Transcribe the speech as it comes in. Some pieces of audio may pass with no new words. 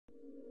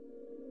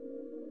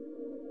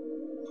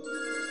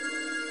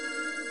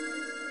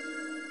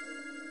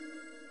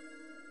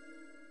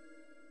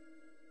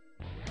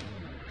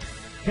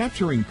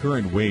Capturing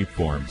current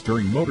waveforms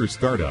during motor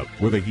startup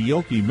with a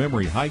Hioki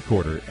memory high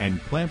quarter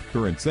and clamped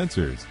current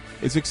sensors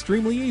is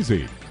extremely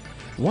easy.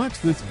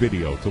 Watch this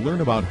video to learn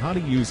about how to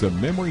use a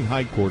memory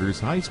high quarters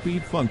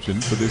high-speed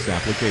function for this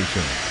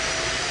application.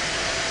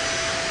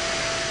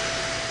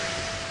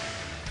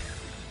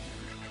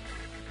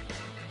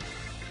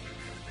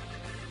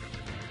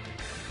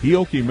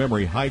 Hioki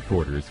memory high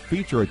quarters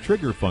feature a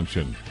trigger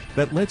function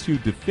that lets you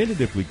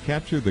definitively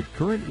capture the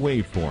current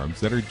waveforms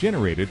that are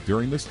generated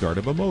during the start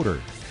of a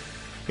motor.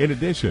 In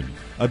addition,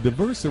 a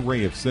diverse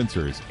array of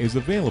sensors is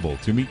available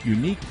to meet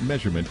unique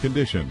measurement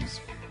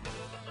conditions.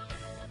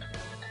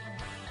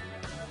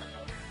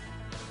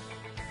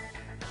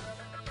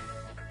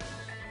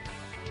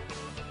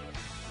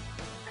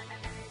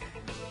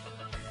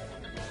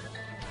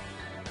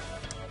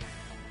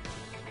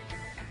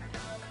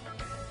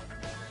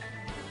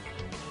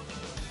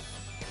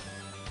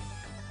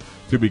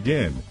 To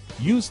begin,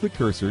 use the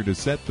cursor to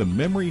set the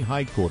memory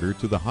high quarter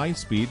to the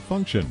high-speed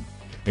function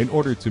in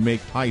order to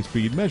make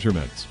high-speed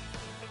measurements.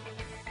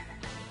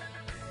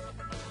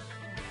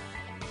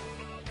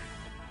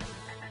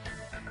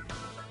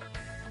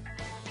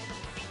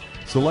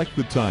 Select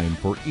the time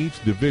for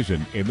each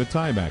division in the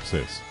time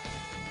axis.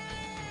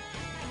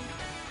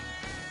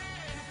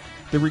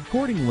 The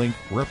recording length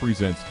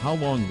represents how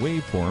long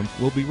waveforms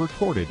will be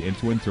recorded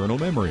into internal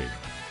memory.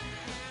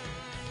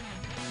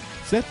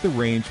 Set the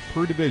range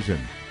per division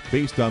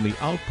based on the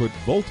output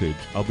voltage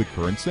of the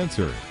current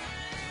sensor.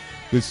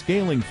 The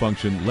scaling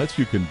function lets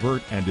you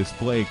convert and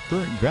display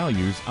current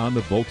values on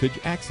the voltage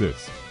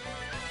axis.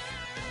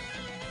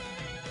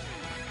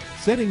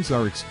 Settings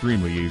are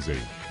extremely easy.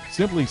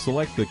 Simply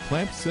select the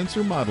clamped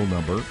sensor model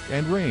number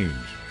and range.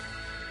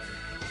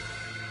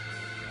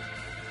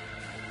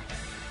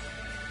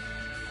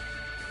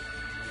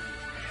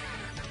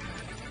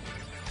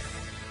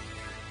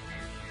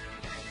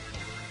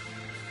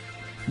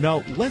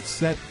 Now let's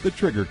set the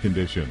trigger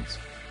conditions.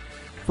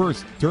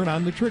 First, turn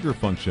on the trigger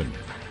function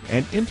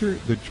and enter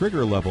the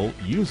trigger level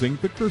using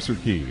the cursor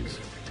keys.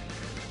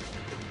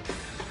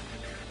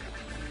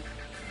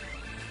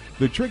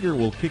 The trigger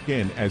will kick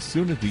in as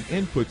soon as the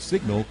input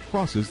signal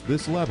crosses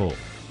this level.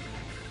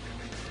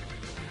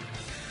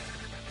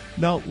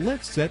 Now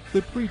let's set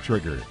the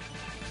pre-trigger.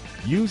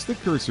 Use the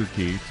cursor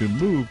key to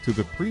move to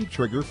the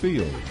pre-trigger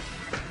field.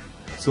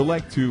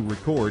 Select to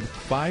record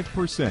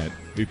 5%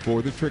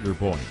 before the trigger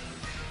point.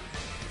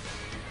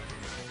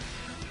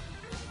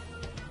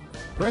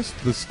 Press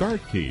the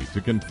Start key to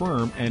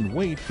confirm and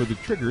wait for the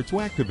trigger to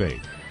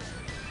activate.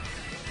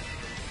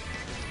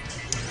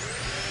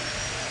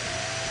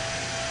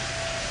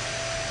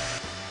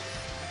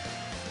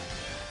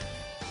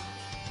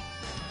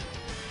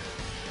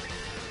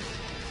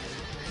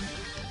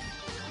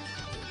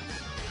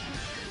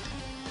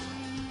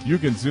 You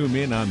can zoom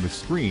in on the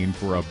screen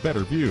for a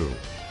better view.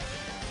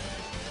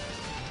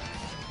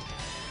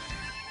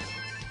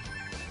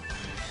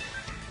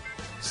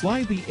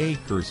 Slide the A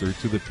cursor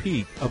to the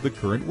peak of the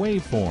current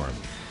waveform.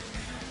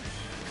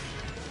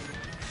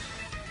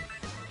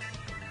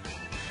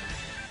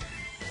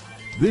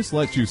 This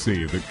lets you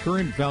see the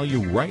current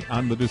value right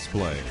on the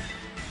display.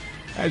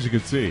 As you can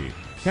see,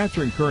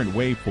 capturing current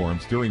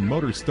waveforms during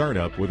motor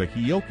startup with a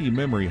Hioki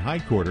memory high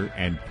quarter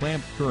and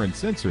clamped current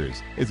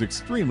sensors is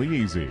extremely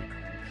easy.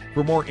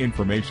 For more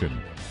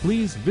information,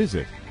 please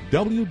visit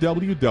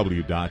www.hioki.com.